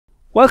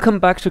Welcome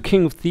back to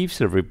King of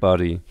Thieves,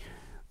 everybody.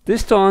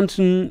 This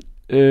dungeon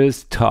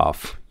is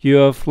tough. You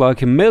have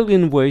like a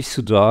million ways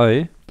to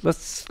die.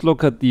 Let's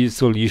look at the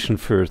solution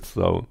first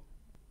though.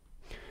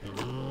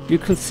 You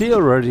can see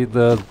already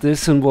that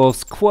this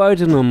involves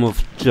quite a number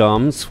of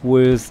jumps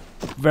with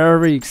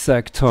very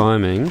exact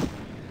timing.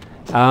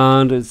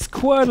 And it's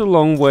quite a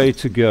long way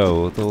to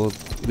go, though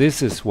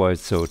this is why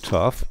it's so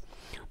tough.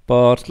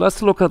 But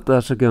let's look at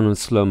that again in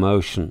slow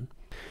motion.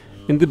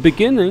 In the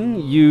beginning,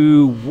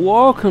 you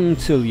walk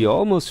until you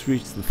almost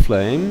reach the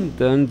flame,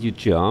 then you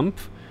jump,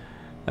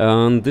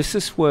 and this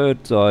is where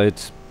it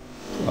died,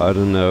 I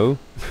don't know,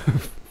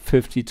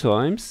 50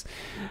 times.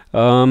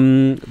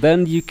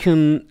 Then you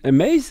can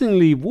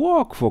amazingly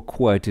walk for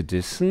quite a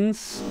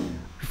distance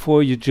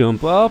before you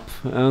jump up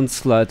and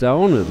slide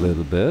down a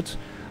little bit.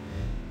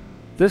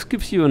 This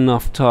gives you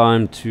enough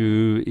time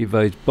to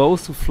evade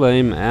both the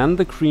flame and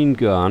the green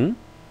gun.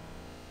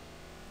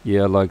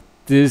 Yeah, like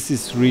this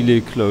is really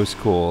a close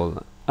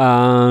call.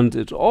 And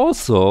it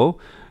also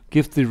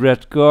gives the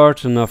red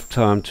guard enough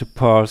time to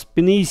pass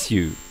beneath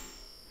you.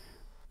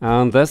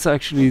 And that's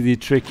actually the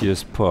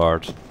trickiest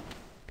part.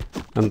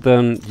 And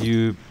then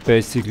you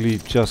basically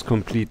just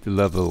complete the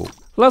level.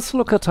 Let's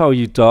look at how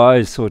you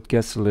die so it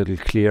gets a little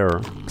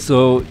clearer.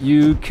 So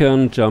you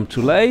can jump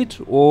too late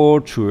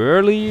or too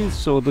early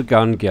so the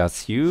gun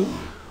gets you.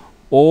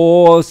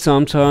 Or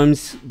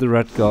sometimes the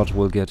red guard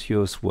will get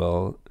you as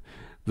well.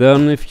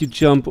 Then if you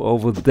jump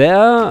over there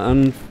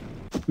and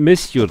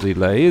miss your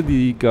delay,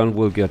 the gun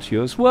will get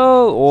you as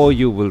well, or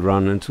you will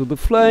run into the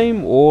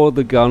flame, or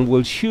the gun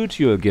will shoot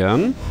you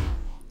again.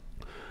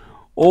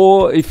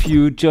 Or if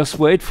you just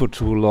wait for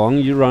too long,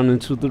 you run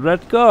into the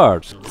red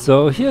guard.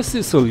 So here's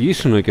the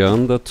solution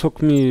again. That took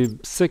me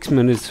 6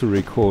 minutes to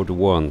record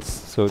once,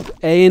 so it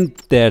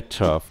ain't that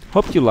tough.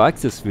 Hope you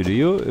liked this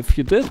video. If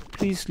you did,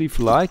 please leave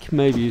a like,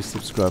 maybe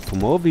subscribe for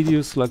more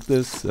videos like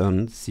this,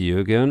 and see you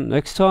again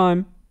next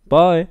time.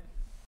 Bye.